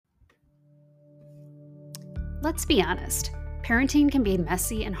Let's be honest, parenting can be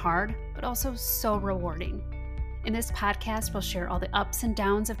messy and hard, but also so rewarding. In this podcast, we'll share all the ups and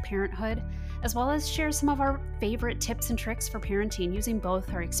downs of parenthood, as well as share some of our favorite tips and tricks for parenting using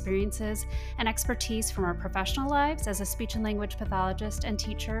both our experiences and expertise from our professional lives as a speech and language pathologist and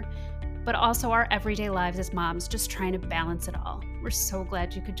teacher, but also our everyday lives as moms, just trying to balance it all. We're so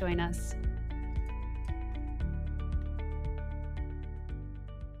glad you could join us.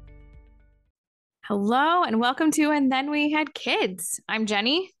 Hello and welcome to And Then We Had Kids. I'm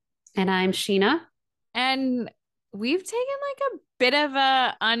Jenny. And I'm Sheena. And we've taken like a bit of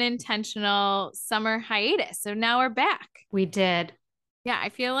a unintentional summer hiatus. So now we're back. We did. Yeah, I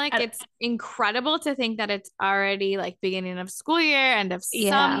feel like it's incredible to think that it's already like beginning of school year, end of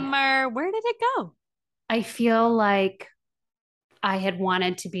summer. Where did it go? I feel like I had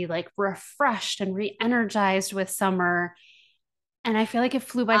wanted to be like refreshed and re-energized with summer. And I feel like it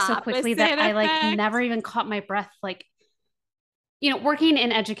flew by so quickly that I like never even caught my breath. Like, working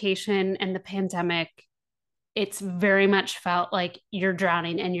in education and the pandemic, it's very much felt like you're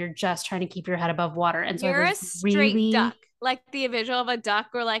drowning and you're just trying to keep your head above water. And so you're a straight duck, like the visual of a duck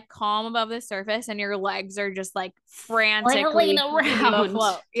or like calm above the surface and your legs are just like frantically around.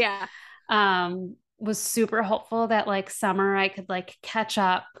 Yeah. Was super hopeful that like summer I could like catch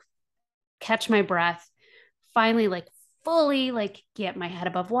up, catch my breath, finally like fully like get my head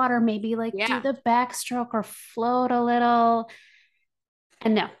above water, maybe like do the backstroke or float a little.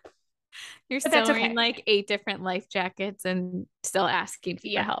 And no, you're still wearing like 8 different life jackets and still asking for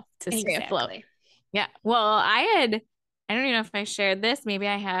help to stay afloat. Yeah. Well, I don't even know if I shared this. Maybe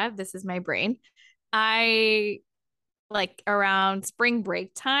I have. This is my brain. I like around spring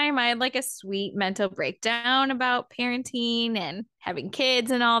break time, I had like a sweet mental breakdown about parenting and having kids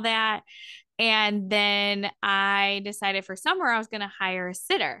and all that. And then I decided for summer I was going to hire a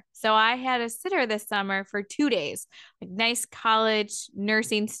sitter. So I had a sitter this summer for 2 days, like nice college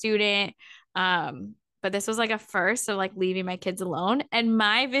nursing student. But this was like a first of like leaving my kids alone. And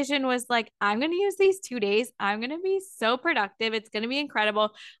my vision was like, I'm going to use these 2 days. I'm going to be so productive. It's going to be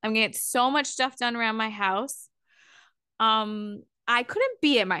incredible. I'm going to get so much stuff done around my house. I couldn't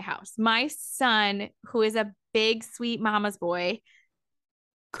be at my house. My son, who is a big, sweet mama's boy,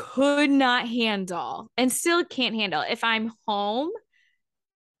 could not handle and still can't handle if I'm home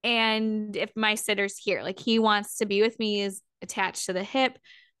and if my sitter's here. Like he wants to be with me, is attached to the hip.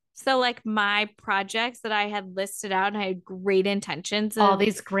 So like my projects that I had listed out and I had great intentions. All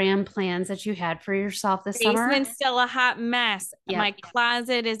these grand plans that you had for yourself this summer. Basement's still a hot mess. Yep. My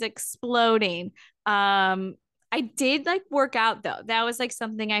closet is exploding. I did like work out though. That was like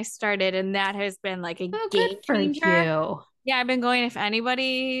something I started and that has been like a game changer. Yeah, I've been going. If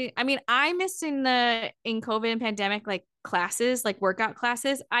anybody, I mean, I missed in COVID and pandemic, like classes, like workout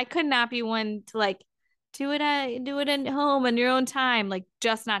classes. I could not be one to like do it at home in your own time, like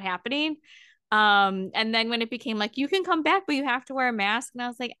just not happening. And then when it became like, you can come back, but you have to wear a mask. And I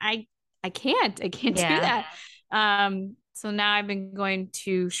was like, I can't do that. So now I've been going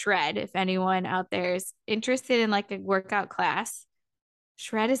to Shred. If anyone out there is interested in like a workout class,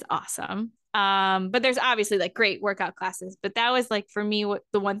 Shred is awesome. But there's obviously like great workout classes, but that was like for me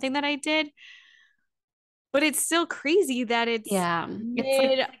the one thing that I did. But it's still crazy that it's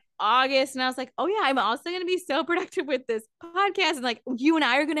mid-August, and I was like, oh yeah, I'm also going to be so productive with this podcast, and like you and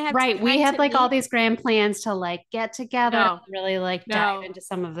I are going to have we had like all these grand plans to like get together and really like dive into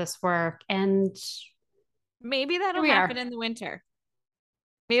some of this work, and maybe that'll happen in the winter.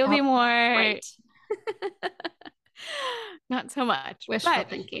 Maybe it'll be more not so much wishful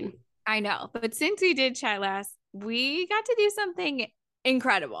thinking. I know. But since we did chat last, we got to do something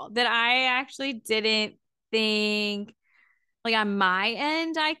incredible that I actually didn't think like on my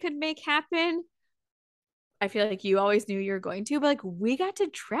end I could make happen. I feel like you always knew you were going to, but like we got to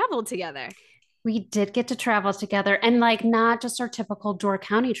travel together. We did get to travel together, and like not just our typical Door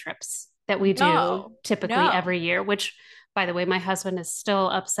County trips that we do typically every year, which by the way, my husband is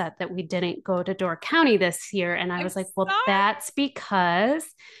still upset that we didn't go to Door County this year. And I was like, well, that's because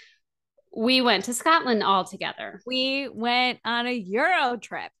we went to Scotland all together. We went on a Euro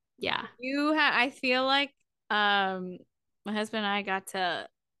trip. Yeah. I feel like my husband and I got to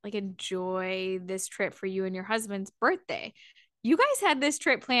like enjoy this trip for you and your husband's birthday. You guys had this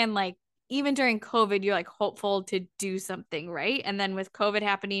trip planned like even during COVID, you're like hopeful to do something, right? And then with COVID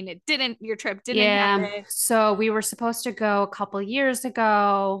happening, your trip didn't happen. So we were supposed to go a couple years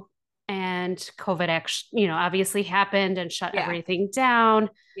ago and COVID actually, obviously happened and shut everything down.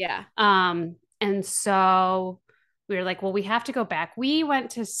 Yeah. And so we were like, well, we have to go back. We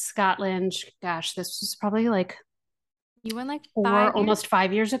went to Scotland. Gosh, this was probably like You went like almost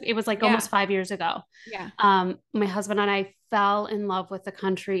 5 years ago. It was like almost 5 years ago. Yeah. My husband and I fell in love with the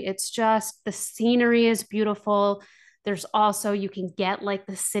country. It's just the scenery is beautiful. There's also, you can get like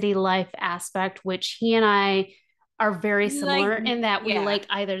the city life aspect, which he and I are very similar in that we like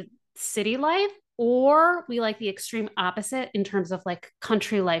either city life or we like the extreme opposite in terms of like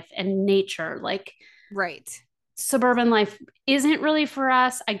country life and nature. Like, right. Suburban life isn't really for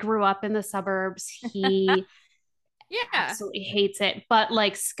us. I grew up in the suburbs. He absolutely hates it. But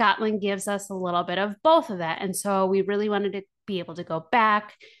like Scotland gives us a little bit of both of that. And so we really wanted to be able to go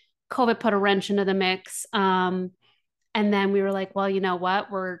back. COVID put a wrench into the mix. And then we were like, well, you know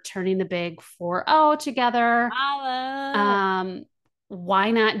what? We're turning the big 4-0 together.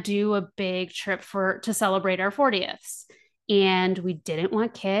 Why not do a big trip to celebrate our 40ths? And we didn't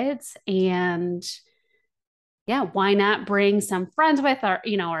want kids. And yeah, why not bring some friends with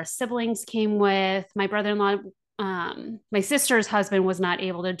our siblings came with. My brother-in-law, my sister's husband was not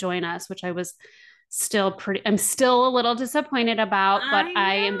able to join us, which I'm still a little disappointed about, but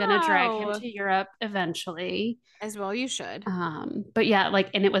I am going to drag him to Europe eventually. As well, you should. But yeah,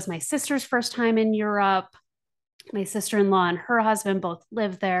 and it was my sister's first time in Europe. My sister-in-law and her husband both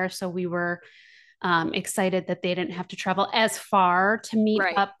live there. So we were excited that they didn't have to travel as far to meet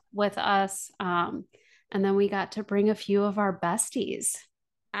up with us. And then we got to bring a few of our besties.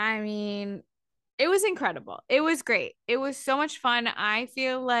 I mean, it was incredible. It was great. It was so much fun. I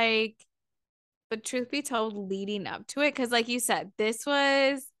feel like, but truth be told, leading up to it, because like you said, this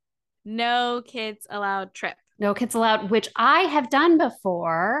was no kids allowed trip. No kids allowed, which I have done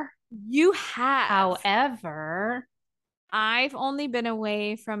before. You have. However, I've only been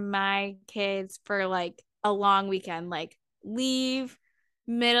away from my kids for like a long weekend, like leave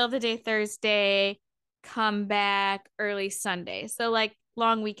middle of the day Thursday, come back early Sunday. So like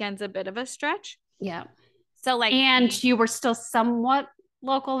long weekend's a bit of a stretch. Yeah. So like, and you were still somewhat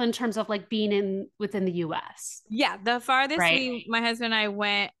local in terms of like being within the US. Yeah. The farthest my husband and I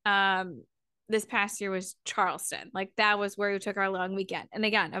went this past year was Charleston. Like that was where we took our long weekend. And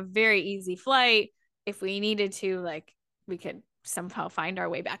again, a very easy flight. If we needed to, like we could somehow find our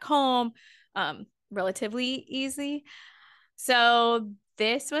way back home relatively easy. So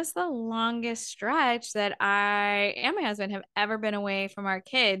this was the longest stretch that I and my husband have ever been away from our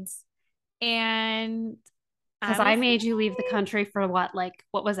kids. And because I made you leave the country for what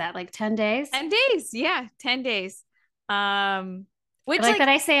was that, like 10 days? 10 days. Yeah, 10 days. Which like that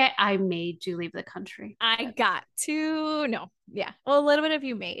I say I made you leave the country. I got to well, a little bit of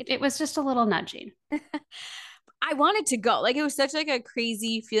you made. It was just a little nudging. I wanted to go. Like it was such like a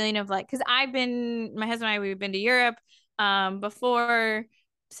crazy feeling of like, because my husband and I, we've been to Europe before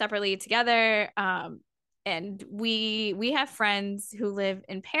separately together. And we have friends who live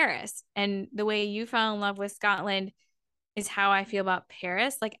in Paris, and the way you fell in love with Scotland is how I feel about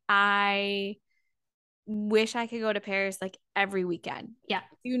Paris. Like I wish I could go to Paris like every weekend. Yeah.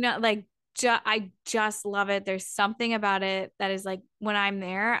 Like I just love it. There's something about it that is like when I'm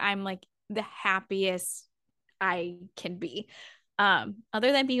there, I'm like the happiest I can be.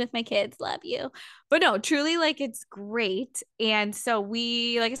 Other than being with my kids, love you. But no, truly, like it's great. And so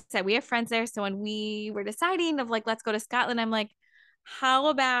we, like I said, we have friends there. So when we were deciding of like, let's go to Scotland, I'm like, how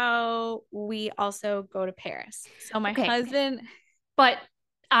about we also go to Paris? So my husband. But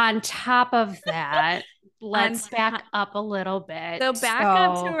on top of that, let's back up a little bit. So back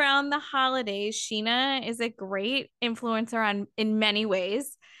up to around the holidays. Sheena is a great influencer in many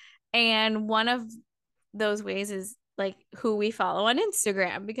ways. And one of those ways is like who we follow on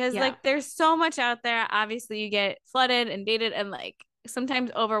Instagram, because like there's so much out there. Obviously you get flooded and dated and like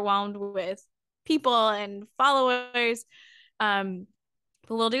sometimes overwhelmed with people and followers. But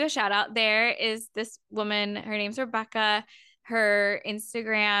we'll do a shout out. There is this woman, her name's Rebecca. Her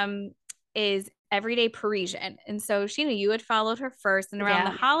Instagram is Everyday Parisian. And so Sheena, you had followed her first, and around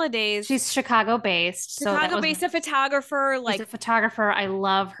the holidays. She's Chicago based. A photographer. Like she's a photographer. I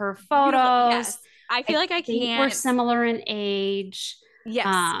love her photos. Yes. I feel like I can't. We're similar in age.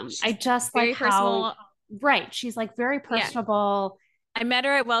 Yes. I just like how personal. She's like very personable. Yeah. I met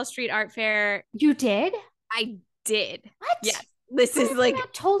her at Wells Street Art Fair. You did? I did. What? Yes. This is like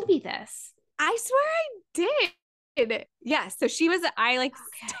not told me this. I swear I did. Yeah. So she was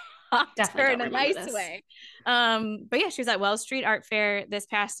talked her in a nice way. But yeah, she was at Wells Street Art Fair this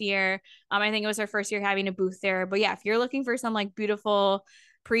past year. I think it was her first year having a booth there. But yeah, if you're looking for some like beautiful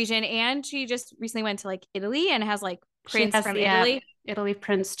Parisian, and she just recently went to like Italy and has like prints from Italy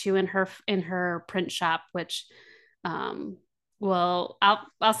prints too in her print shop, which I'll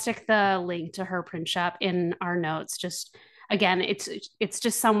stick the link to her print shop in our notes. Just again, it's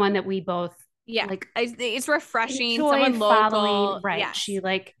just someone that we both Yeah. like it's refreshing. enjoy Someone following. local. Right. Yes. She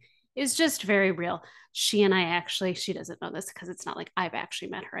like is just very real. She and I actually, she doesn't know this because it's not like I've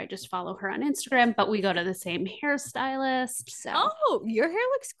actually met her. I just follow her on Instagram, but we go to the same hairstylist. So Oh, your hair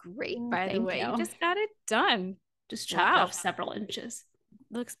looks great, by the way. You just got it done. Just chopped off several inches.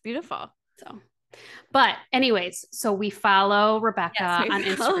 Looks beautiful. So, but anyways, so we follow Rebecca on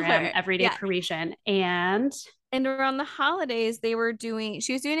Instagram, Everyday Parisian, and around the holidays, she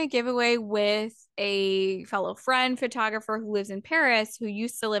was doing a giveaway with a fellow friend photographer who lives in Paris, who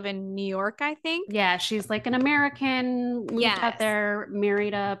used to live in New York, I think. Yeah, she's like an American, moved out there,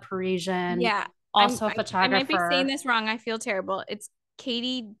 married a Parisian. Yeah. Also a photographer. I might be saying this wrong. I feel terrible. It's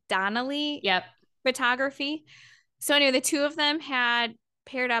Katie Donnelly. Yep. Photography. So anyway, the two of them had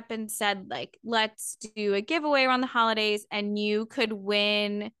paired up and said, like, let's do a giveaway around the holidays, and you could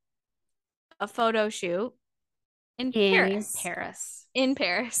win a photo shoot in Paris.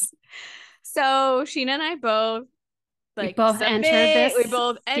 So Sheena and I both entered this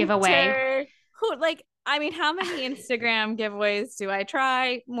giveaway. I mean, how many Instagram giveaways do I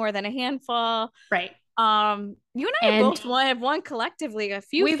try? More than a handful. Right. You and I both have won collectively a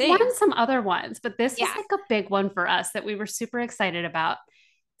few things. We've won some other ones, but this was like a big one for us that we were super excited about.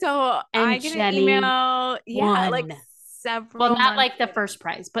 So I get an email. Yeah, like several. Well, not like the first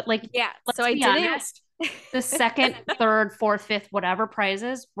prize, but like, so I didn't. The second, third, fourth, fifth, whatever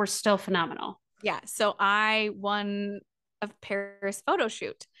prizes were still phenomenal. Yeah. So I won a Paris photo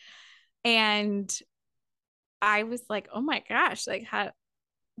shoot, and I was like, oh my gosh, like how,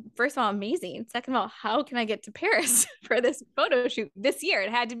 first of all, amazing. Second of all, how can I get to Paris for this photo shoot this year?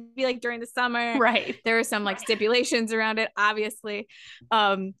 It had to be like during the summer. Right. There were some like stipulations around it, obviously.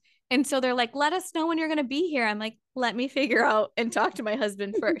 And so they're like, let us know when you're going to be here. I'm like, let me figure out and talk to my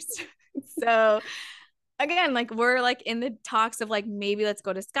husband first. So again, like we're like in the talks of like, maybe let's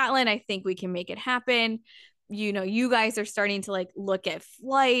go to Scotland. I think we can make it happen. You know, you guys are starting to like look at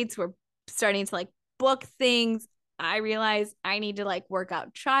flights. We're starting to like book things. I realized I need to like work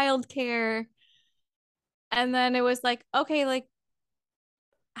out childcare. And then it was like, okay, like,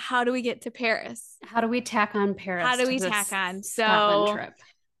 how do we get to Paris? How do we tack on Paris? How do we tack on? So trip?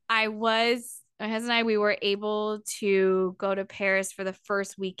 My husband and I, we were able to go to Paris for the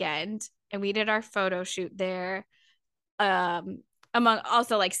first weekend, and we did our photo shoot there. Among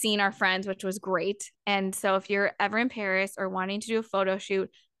also like seeing our friends, which was great. And so if you're ever in Paris or wanting to do a photo shoot,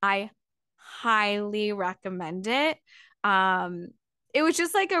 I highly recommend it. It was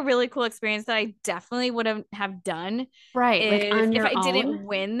just like a really cool experience that I definitely wouldn't have done if I didn't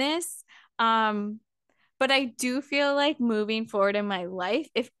win this. But I do feel like moving forward in my life,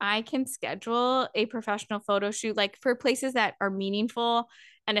 if I can schedule a professional photo shoot, like for places that are meaningful,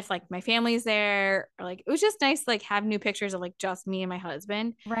 and if like my family's there, or like, it was just nice to like have new pictures of like just me and my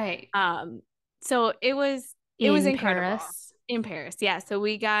husband. Right. So it was incredible. Paris. In Paris. Yeah. So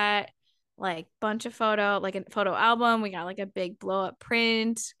we got like bunch of a photo album. We got like a big blow up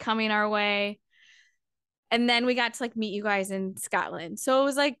print coming our way. And then we got to like meet you guys in Scotland. So it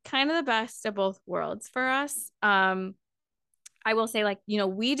was like kind of the best of both worlds for us. I will say, like, you know,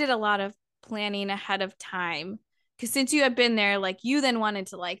 we did a lot of planning ahead of time, because since you had been there, like you then wanted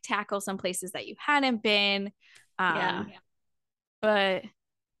to like tackle some places that you hadn't been. But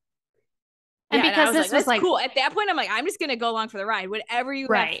and because this was like cool. At that point, I'm like, I'm just gonna go along for the ride. Whatever you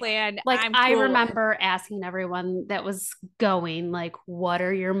have planned. Like I remember asking everyone that was going, like, what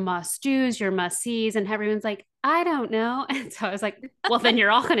are your must-dos, your must-sees? And everyone's like, I don't know. And so I was like, well, then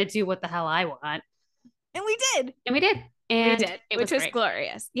you're all gonna do what the hell I want. And we did. Which was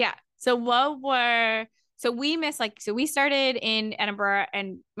glorious. Yeah. So we started in Edinburgh,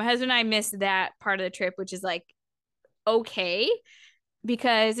 and my husband and I missed that part of the trip, which is like okay,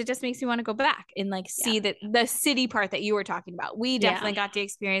 because it just makes me want to go back and like see the city part that you were talking about. We definitely got to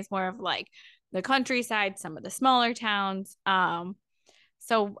experience more of like the countryside, some of the smaller towns.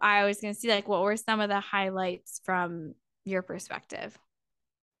 So I was going to see like, what were some of the highlights from your perspective?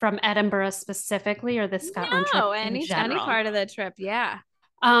 From Edinburgh specifically, or the Scotland trip in general? Any part of the trip. Yeah.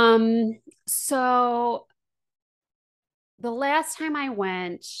 So the last time I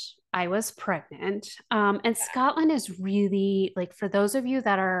went, I was pregnant. And Scotland is really, like, for those of you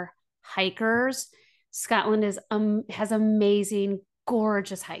that are hikers, Scotland is has amazing,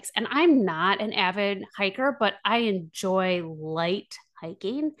 gorgeous hikes. And I'm not an avid hiker, but I enjoy light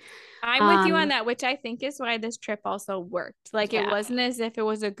hiking. I'm with you on that, which I think is why this trip also worked. Like it wasn't as if it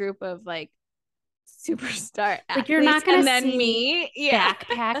was a group of like superstar athletes, like you're not gonna see me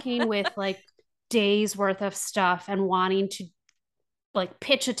backpacking with like days worth of stuff and wanting to like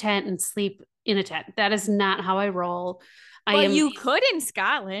pitch a tent and sleep in a tent. That is not how I roll. You could in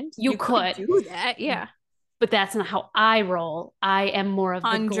Scotland. You could do that. Yeah. But that's not how I roll. I am more of the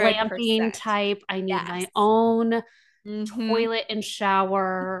 100%. Glamping type. I need my own toilet and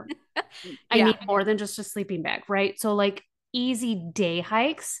shower. I need more than just a sleeping bag, right? So like easy day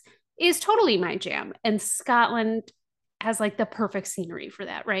hikes is totally my jam. And Scotland has like the perfect scenery for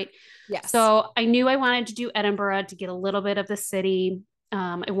that, right? Yes. So I knew I wanted to do Edinburgh to get a little bit of the city.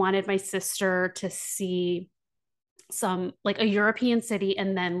 I wanted my sister to see some like a European city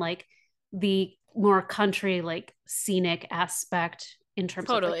and then like the more country, like scenic aspect in terms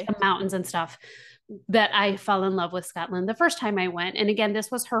of like the mountains and stuff, that I fell in love with Scotland the first time I went. And again,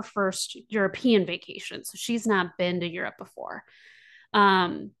 this was her first European vacation. So she's not been to Europe before.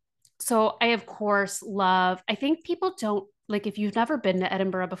 So I, of course, love, I think people don't like, if you've never been to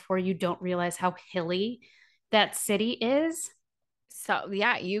Edinburgh before, you don't realize how hilly that city is. So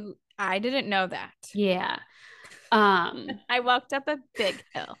yeah, I didn't know that. Yeah. I walked up a big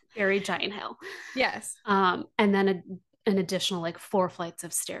hill, very giant hill. Yes. And then an additional like 4 flights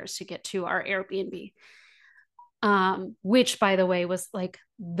of stairs to get to our Airbnb. Which by the way was like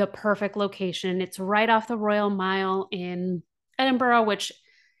the perfect location. It's right off the Royal Mile in Edinburgh, which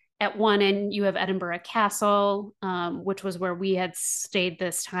at one end you have Edinburgh Castle, which was where we had stayed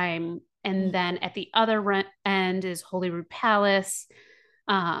this time. And then at the other end is Holyrood Palace.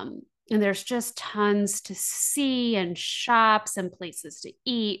 And there's just tons to see and shops and places to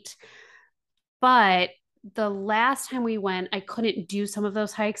eat. But the last time we went, I couldn't do some of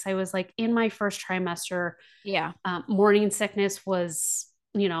those hikes. I was like in my first trimester. Yeah. Morning sickness was,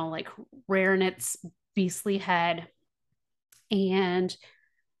 like rearing its beastly head. And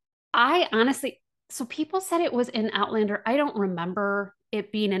I honestly, so people said it was in Outlander. I don't remember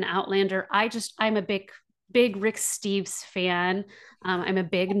it being an Outlander. I'm a big Rick Steves fan. I'm a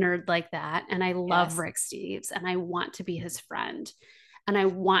big nerd like that. And I love Rick Steves and I want to be his friend and I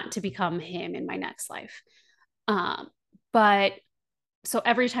want to become him in my next life. But so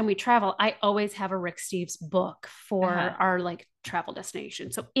every time we travel, I always have a Rick Steves book for our like travel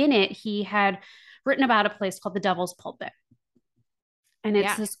destination. So in it, he had written about a place called the Devil's Pulpit. And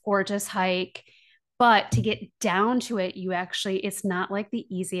it's this gorgeous hike. But to get down to it, it's not like the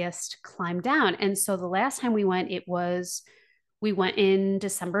easiest climb down. And so the last time we went, we went in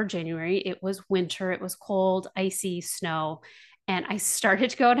December, January. It was winter. It was cold, icy, snow. And I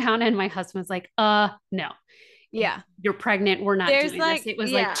started to go down and my husband was like, no. Yeah. You're pregnant. We're not doing this. It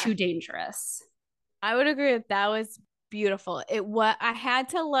was like too dangerous. I would agree that was beautiful. I had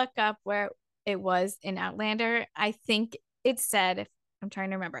to look up where it was in Outlander. I think it said, I'm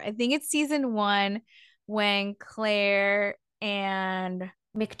trying to remember. I think it's season 1 when Claire and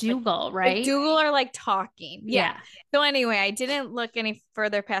McDougal, right? McDougal are like talking. Yeah. So anyway, I didn't look any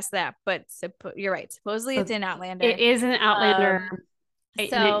further past that, but you're right. Supposedly it's in Outlander. It is in Outlander.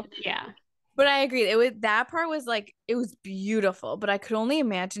 But I agree. That part was like, it was beautiful, but I could only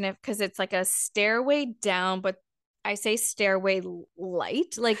imagine it because it's like a stairway down, but I say stairway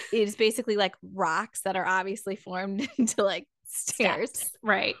light. Like it's basically like rocks that are obviously formed into like stairs. Steps,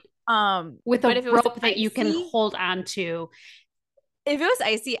 right. With a rope that you can hold on to. If it was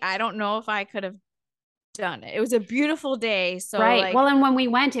icy, I don't know if I could have done it. It was a beautiful day. So right. Well, and when we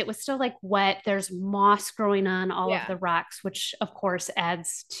went, it was still like wet. There's moss growing on all of the rocks, which of course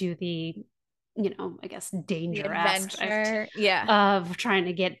adds to the, I guess danger aspect of trying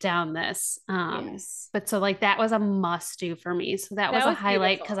to get down this. But so like that was a must do for me. So that was a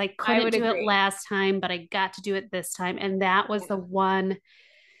highlight because I couldn't do it last time, but I got to do it this time. And that was the one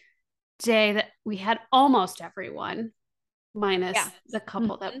day that we had almost everyone minus the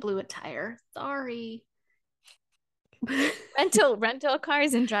couple that blew a tire. Sorry. rental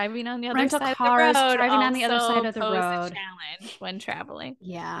cars and driving on the other side of the road. Driving on the other side of the road. A challenge when traveling.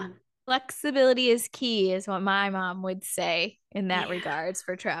 Yeah. Flexibility is key is what my mom would say in that regards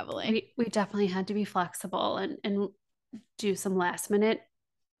for traveling. We definitely had to be flexible and do some last minute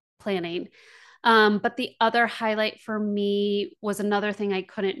planning. But the other highlight for me was another thing I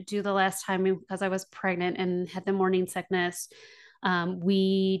couldn't do the last time because I was pregnant and had the morning sickness.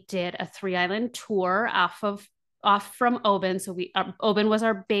 We did a 3-island tour off from Oban. So Oban was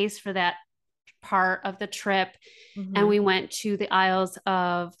our base for that part of the trip. And we went to the Isles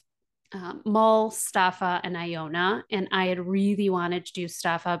of Mull, Staffa, and Iona. And I had really wanted to do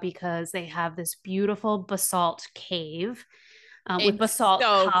Staffa because they have this beautiful basalt cave with basalt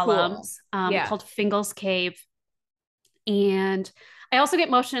columns called Fingal's Cave. And I also get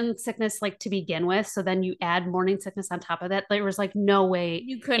motion sickness like to begin with. So then you add morning sickness on top of that. There was like no way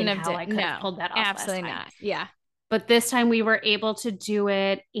you couldn't have I could have pulled that off. Absolutely not. Yeah. But this time we were able to do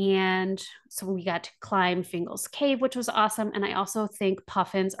it. And so we got to climb Fingal's Cave, which was awesome. And I also think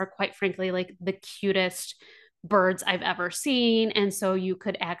puffins are, quite frankly, like the cutest birds I've ever seen. And so you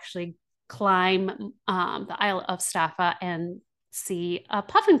could actually climb the Isle of Staffa and see a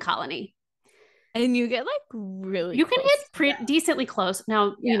puffin colony. And you get like really you can get decently close.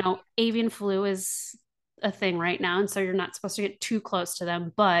 Now, avian flu is a thing right now. And so you're not supposed to get too close to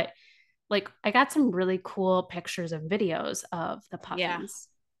them. But like I got some really cool pictures and videos of the puffins.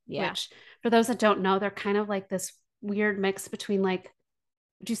 Yeah. Which for those that don't know, they're kind of like this weird mix between like,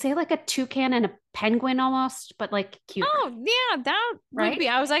 would you say like a toucan and a penguin almost, but like cute? Oh yeah, that would be.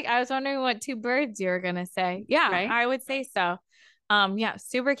 I was wondering what two birds you were gonna say. Yeah, right? I would say so. Yeah,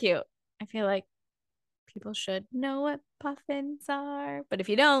 super cute. I feel like people should know what puffins are, but if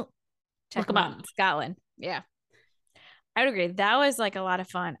you don't, check them out in Scotland. Yeah. I would agree. That was like a lot of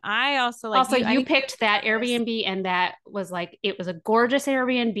fun. I also like you picked that Airbnb, and that was like, it was a gorgeous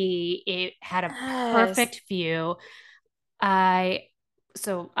Airbnb. It had a perfect view.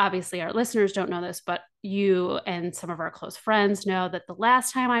 So obviously our listeners don't know this, but you and some of our close friends know that the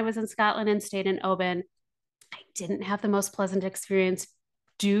last time I was in Scotland and stayed in Oban, I didn't have the most pleasant experience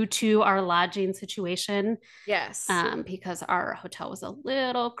due to our lodging situation. Yes. Because our hotel was a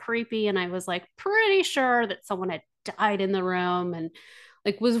little creepy, and I was like pretty sure that someone had died in the room, and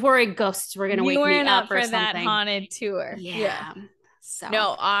like was worried ghosts were going to wake me up for something. That haunted tour. Yeah. So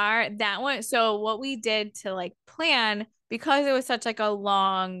no, that one. So what we did to like plan, because it was such like a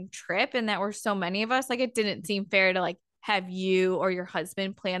long trip and that were so many of us, like it didn't seem fair to like have you or your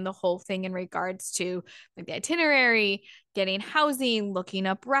husband plan the whole thing in regards to like the itinerary, getting housing, looking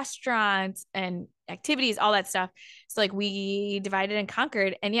up restaurants and activities, all that stuff. So like we divided and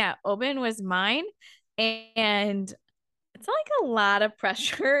conquered. And yeah, Oban was mine. And it's like a lot of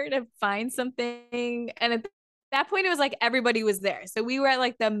pressure to find something. And at that point, it was like everybody was there. So we were at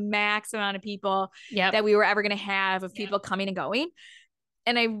like the max amount of people that we were ever going to have of people coming and going.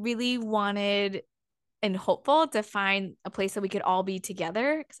 And I really wanted and hopeful to find a place that we could all be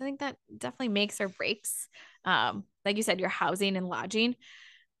together, because I think that definitely makes or breaks, like you said, your housing and lodging,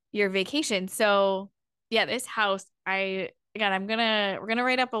 your vacation. So yeah, this house, we're gonna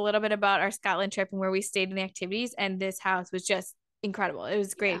write up a little bit about our Scotland trip and where we stayed in the activities, and this house was just incredible. It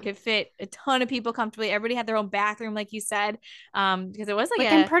was great. It could fit a ton of people comfortably. Everybody had their own bathroom, like you said, because it was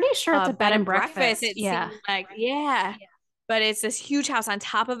like I'm pretty sure it's a bed and breakfast. It seemed like but it's this huge house on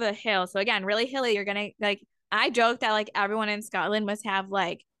top of a hill. So again, really hilly. You're gonna like, I joke that like everyone in Scotland must have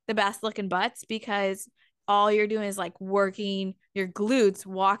like the best looking butts, because all you're doing is like working your glutes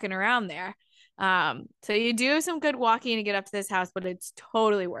walking around there. So you do some good walking to get up to this house, but it's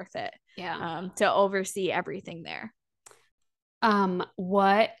totally worth it. Yeah. To oversee everything there.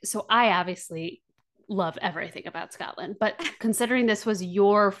 So I obviously love everything about Scotland, but considering this was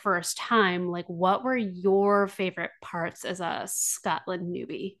your first time, like what were your favorite parts as a Scotland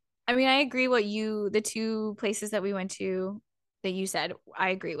newbie? I mean, I agree the two places that we went to that you said,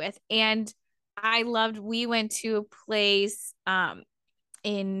 I agree with. And we went to a place, was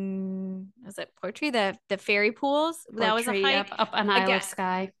it Portree, the fairy pools? Portree, that was a hike up on Isle of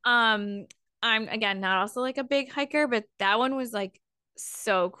Skye. I'm again not also like a big hiker, but that one was like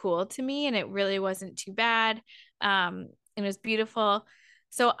so cool to me, and it really wasn't too bad. It was beautiful.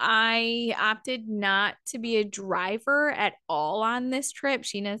 So I opted not to be a driver at all on this trip.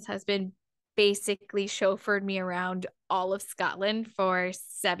 Sheena's husband basically chauffeured me around all of Scotland for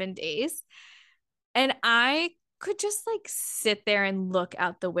 7 days, and I could just like sit there and look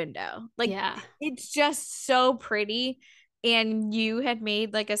out the window. Like, it's just so pretty. And you had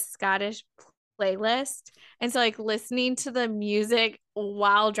made like a Scottish playlist. And so like listening to the music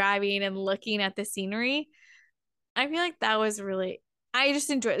while driving and looking at the scenery, I feel like that was really, I just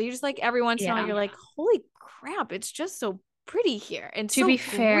enjoyed it. You just like every once in a while you're like, holy crap, it's just so pretty here. And to be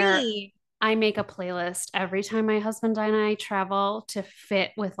fair, I make a playlist every time my husband and I travel to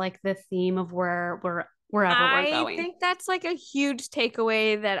fit with like the theme of wherever we're going. I think that's like a huge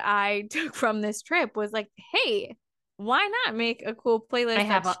takeaway that I took from this trip was like, hey, why not make a cool playlist?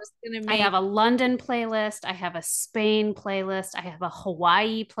 I have a London playlist. I have a Spain playlist. I have a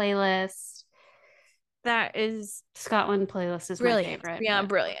Hawaii playlist. That is Scotland playlist is brilliant. My favorite. Yeah,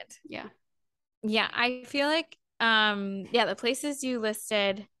 brilliant. Yeah. Yeah. I feel like, the places you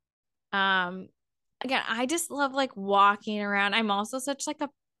listed, again, I just love like walking around. I'm also such like a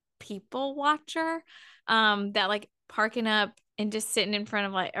people watcher, that like parking up and just sitting in front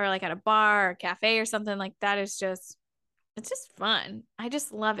of like, or like at a bar or cafe or something like that is just, it's just fun. I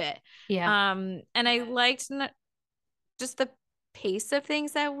just love it. Yeah. And I liked just the pace of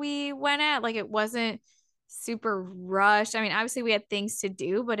things that we went at. Like it wasn't super rushed. I mean, obviously we had things to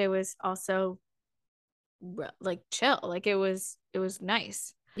do, but it was also like chill. Like it was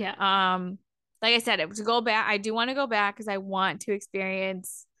nice. Yeah. Like I said, it was to go back. I do want to go back because I want to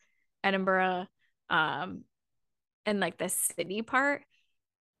experience Edinburgh, and like the city part.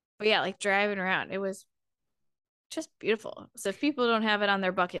 But yeah, like driving around, it was just beautiful. So if people don't have it on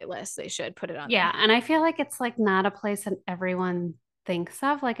their bucket list, they should put it on Yeah. there. And I feel like it's like not a place that everyone thinks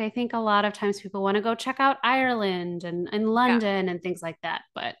of. Like I think a lot of times people want to go check out Ireland and Yeah. London and things like that.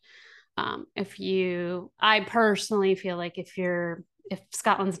 But I personally feel like if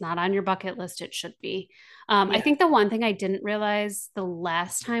Scotland's not on your bucket list, it should be. I Yeah. think the one thing I didn't realize the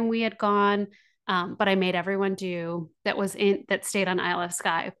last time we had gone, but I made everyone do that stayed on Isle of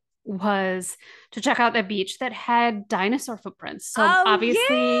Skye was to check out the beach that had dinosaur footprints. So Oh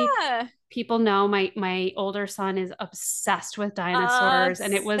obviously yeah. people know my older son is obsessed with dinosaurs,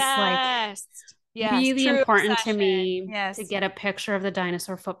 and it was like Obsessed. Yes, really true important to obsession. me to Yes. get a picture of the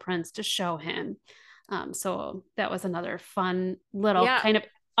dinosaur footprints to show him. So that was another fun little Yeah. kind of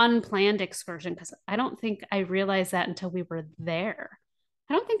unplanned excursion because I don't think I realized that until we were there.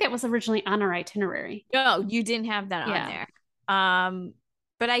 I don't think that was originally on our itinerary. No, you didn't have that on Yeah. there.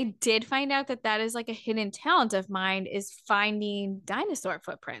 But I did find out that that is like a hidden talent of mine is finding dinosaur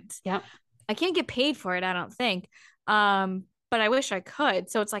footprints. Yep. I can't get paid for it, I don't think. But I wish I could.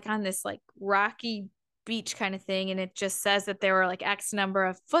 So it's like on this like rocky beach kind of thing, and it just says that there were like X number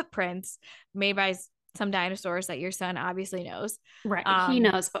of footprints made by some dinosaurs that your son obviously knows. Right. He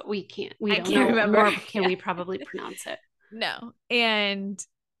knows, but we can't. We I don't can't know, remember. nor can we probably pronounce it. No. And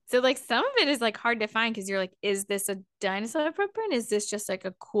so like some of it is like hard to find because you're like, is this a dinosaur footprint? Is this just like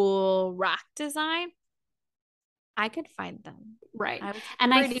a cool rock design? I could find them. Right. I was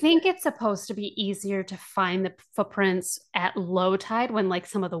And I pretty think good. it's supposed to be easier to find the footprints at low tide when like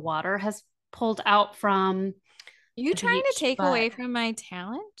some of the water has pulled out from You the trying to beach. take But away from my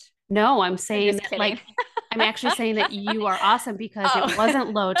talent? no, I'm I'm saying just that kidding. like I'm actually saying that you are awesome because it Oh.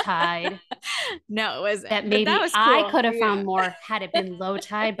 wasn't low tide. No, it wasn't. That But that maybe was I cool. could have Yeah. found more had it been low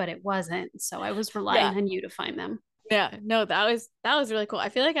tide, but it wasn't. So I was Yeah. relying on you to find them. Yeah. No, that was really cool. I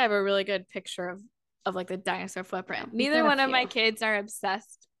feel like I have a really good picture of like the dinosaur Yeah, footprint. we've Neither got a one of my few. kids are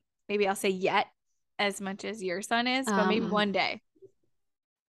obsessed. Maybe I'll say yet as much as your son is, but maybe Um, one day.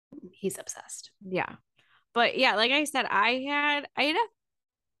 he's obsessed. Yeah. But yeah, like I said, I had a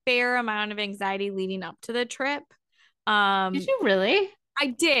fair amount of anxiety leading up to the trip. Did Um, you really? I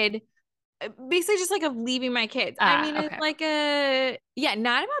did basically just like of leaving my kids. I mean, it's Okay. like yeah,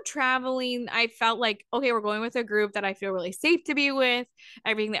 not about traveling. I felt like, okay, we're going with a group that I feel really safe to be with.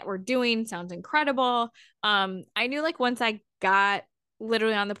 Everything that we're doing sounds incredible. I knew like once I got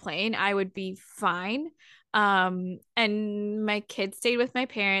literally on the plane, I would be fine. And my kids stayed with my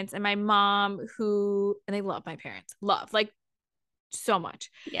parents and my mom, and they love my parents, love like so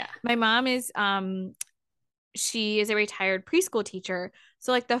much. Yeah. My mom is she is a retired preschool teacher.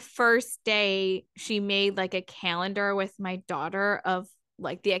 So like the first day she made like a calendar with my daughter of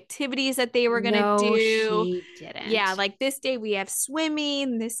like the activities that they were going to No, do. she didn't. Yeah, like this day we have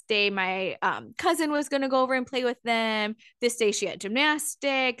swimming. This day my cousin was going to go over and play with them. This day she had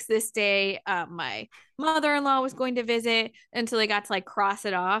gymnastics. This day my mother-in-law was going to visit until they got to like cross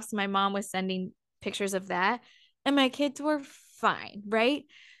it off. So my mom was sending pictures of that. And my kids were fine, right?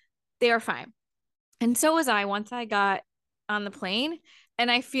 They were fine. And so was I once I got on the plane.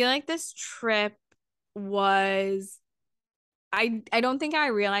 And I feel like this trip was I don't think I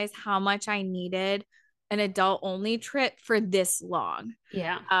realized how much I needed an adult only trip for this long.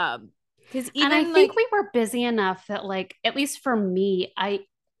 Yeah. Because And I even like think we were busy enough that like at least for me,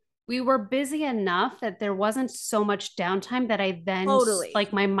 we were busy enough that there wasn't so much downtime that I then totally.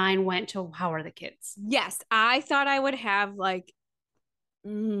 like my mind went to how are the kids? Yes, I thought I would have like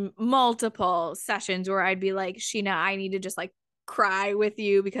multiple sessions where I'd be like, Sheena, I need to just like cry with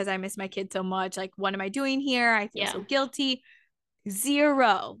you because I miss my kid so much. Like, what am I doing here? I feel Yeah. so guilty.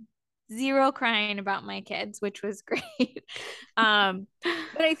 Zero, zero crying about my kids, which was great. But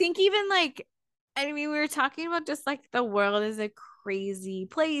I think even like, I mean, we were talking about just like the world is a crazy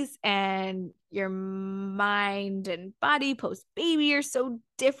place and your mind and body post baby are so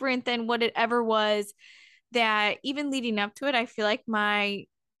different than what it ever was that even leading up to it, I feel like my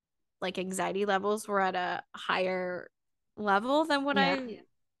like anxiety levels were at a higher level than what Yeah. I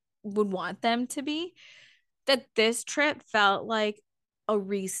would want them to be. That this trip felt like a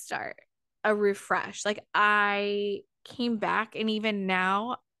restart, a refresh. Like I came back and even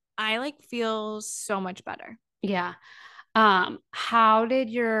now I like feel so much better. Yeah. How did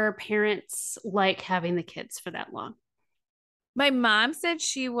your parents like having the kids for that long? My mom said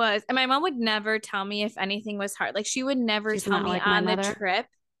she was, and my mom would never tell me if anything was hard. Like she would never She's tell not me like my on the mother. trip.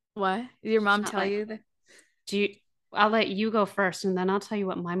 What? Did your She's mom not tell like, you that? do you, I'll let you go first and then I'll tell you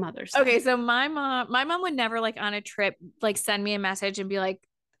what my mother said. Okay, so my mom would never like on a trip like send me a message and be like,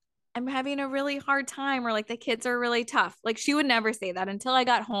 I'm having a really hard time or like the kids are really tough. Like she would never say that until I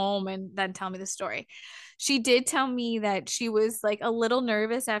got home and then tell me the story. She did tell me that she was like a little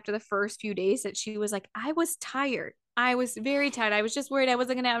nervous after the first few days, that she was like, I was tired. I was very tired. I was just worried I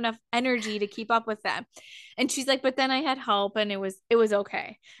wasn't going to have enough energy to keep up with them. And she's like, but then I had help and it was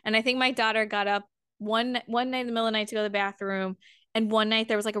okay. And I think my daughter got up one night in the middle of the night to go to the bathroom, and one night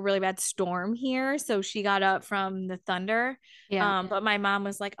there was like a really bad storm here, so she got up from the thunder. Yeah. But my mom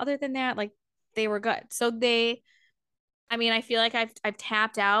was like, other than that, like they were good. So I mean, I feel like I've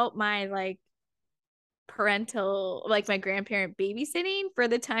tapped out my like parental, like my grandparent babysitting for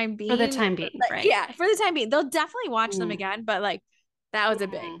the time being. For the time being, right? Yeah, for the time being. They'll definitely watch them Mm. again, but like that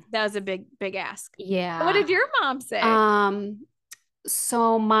was a big ask. Yeah. What did your mom say?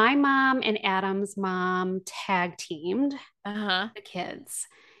 So my mom and Adam's mom tag teamed Uh-huh. the kids.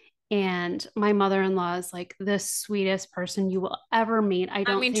 And my mother-in-law is like the sweetest person you will ever meet. I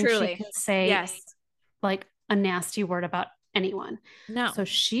don't think truly. she can say Yes. like a nasty word about anyone. No. So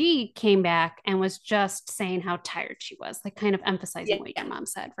she came back and was just saying how tired she was, like kind of emphasizing what your mom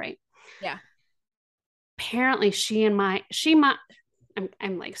said, right? Yeah. Apparently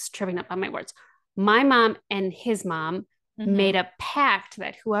I'm like tripping up on my words. My mom and his mom made a pact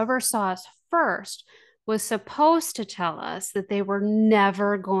that whoever saw us first was supposed to tell us that they were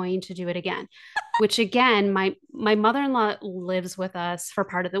never going to do it again. Which again, my mother-in-law lives with us for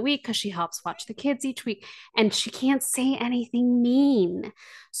part of the week because she helps watch the kids each week, and she can't say anything mean.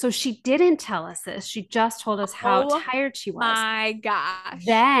 So she didn't tell us this. She just told us how tired she was. My gosh.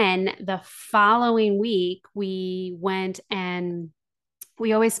 Then the following week, we went and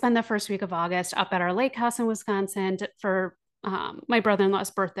we always spend the first week of August up at our lake house in Wisconsin for my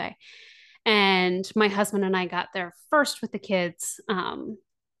brother-in-law's birthday. And my husband and I got there first with the kids.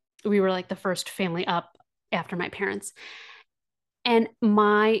 We were like the first family up after my parents. And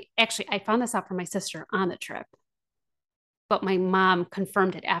I found this out from my sister on the trip, but my mom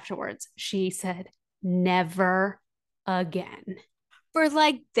confirmed it afterwards. She said, never again. For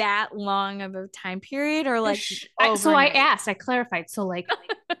like that long of a time period, or like so I asked, I clarified. So like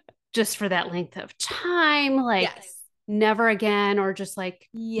just for that length of time, like never again, or just like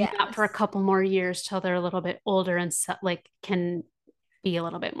not for a couple more years till they're a little bit older and like can be a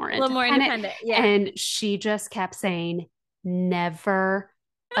little bit more independent. Yeah. And she just kept saying, never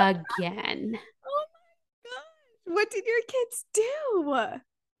again. Oh my God. What did your kids do?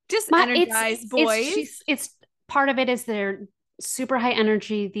 Just energized boys. It's part of it is they're super high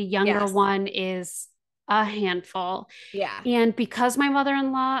energy. The younger one is a handful. Yeah. And because my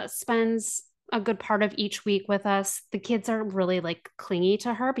mother-in-law spends a good part of each week with us, the kids are really like clingy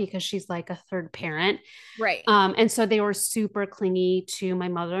to her because she's like a third parent. Right. And so they were super clingy to my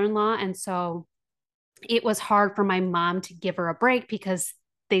mother-in-law. And so it was hard for my mom to give her a break because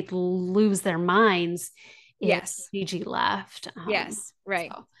they'd lose their minds if Gigi left. Yes.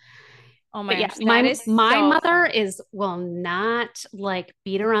 Right. So. Oh my gosh. My mother will not like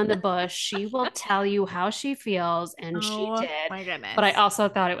beat around the bush. She will tell you how she feels, and she did. My goodness. But I also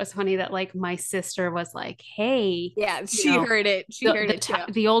thought it was funny that like my sister was like, hey. Yeah, she heard it. She heard it too.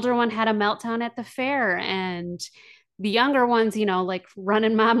 The older one had a meltdown at the fair, and the younger ones, like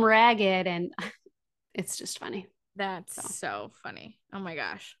running mom ragged, and it's just funny. That's so funny. Oh my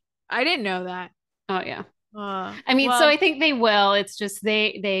gosh. I didn't know that. Oh yeah. I mean, so I think they will. It's just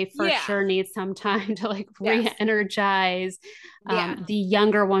they for sure need some time to like re-energize. The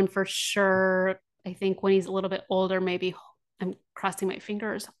younger one for sure. I think when he's a little bit older, maybe I'm crossing my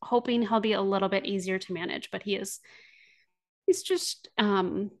fingers, hoping he'll be a little bit easier to manage. But he's just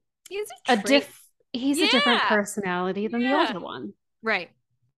he's a different personality than the older one. Right,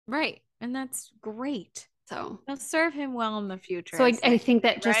 and that's great. So it'll serve him well in the future. So I think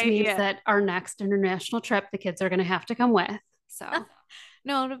that just means that our next international trip, the kids are going to have to come with. So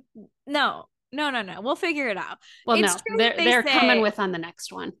no. We'll figure it out. Well, they're coming with on the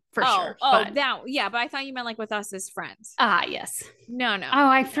next one for sure. But I thought you meant like with us as friends. Yes. No. Oh,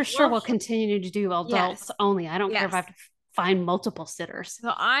 I for sure will continue to do adults only. I don't care if I have to find multiple sitters. So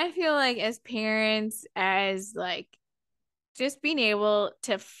I feel like as parents, as like just being able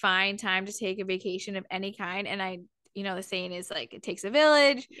to find time to take a vacation of any kind. And the saying is like, it takes a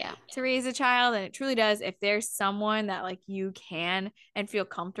village to raise a child. And it truly does. If there's someone that like you can and feel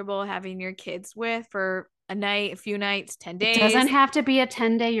comfortable having your kids with for a night, a few nights, 10 days. It doesn't have to be a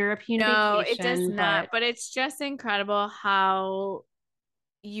 10-day European vacation. No, it does not. But it's just incredible how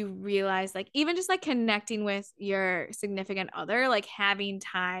you realize, like, even just like connecting with your significant other, like having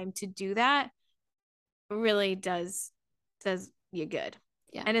time to do that really does you good.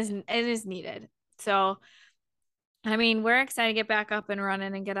 Yeah. And it is needed. So, I mean, we're excited to get back up and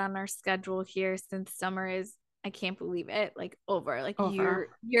running and get on our schedule here since summer is, I can't believe it, like over. Like your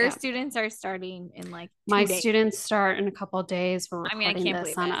students are starting in like 2 days. My students start in a couple of days. We're recording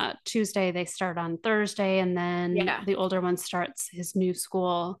this on a Tuesday. They start on Thursday, and then the older one starts his new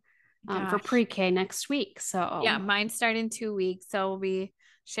school for pre-K next week. So yeah, mine start in 2 weeks. So we'll be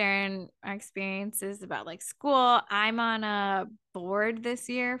sharing our experiences about like school. I'm on a board this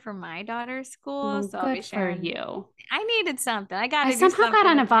year for my daughter's school. So good for you. I needed something. I somehow got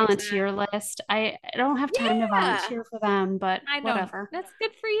on a volunteer list. I don't have time to volunteer for them, but whatever. That's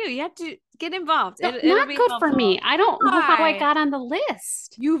good for you. You have to get involved. Not good helpful. For me. I don't know how I got on the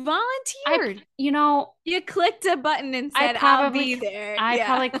list. You volunteered. You clicked a button and said, I'll be there. I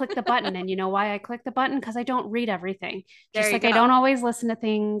probably clicked the button. And you know why I clicked the button? Because I don't read everything. Just like I don't always listen to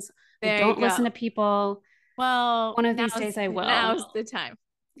things. I don't listen to people. Well, one of these days I will. Now's the time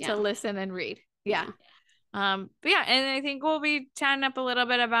to listen and read. Yeah. But yeah, and I think we'll be chatting up a little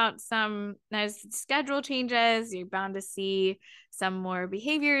bit about some as schedule changes. You're bound to see some more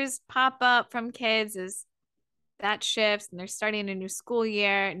behaviors pop up from kids as that shifts and they're starting a new school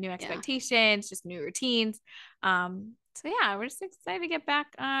year, new expectations, just new routines. So yeah, we're just excited to get back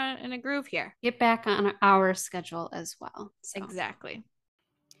in a groove here. Get back on our schedule as well. So. Exactly.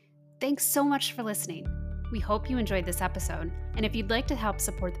 Thanks so much for listening. We hope you enjoyed this episode. And if you'd like to help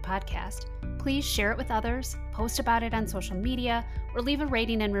support the podcast, please share it with others, post about it on social media, or leave a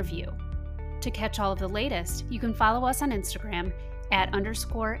rating and review. To catch all of the latest, you can follow us on Instagram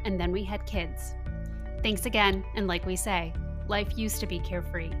 @_andthenwehadkids. Thanks again, and like we say, life used to be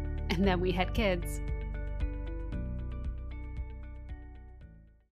carefree, and then we had kids.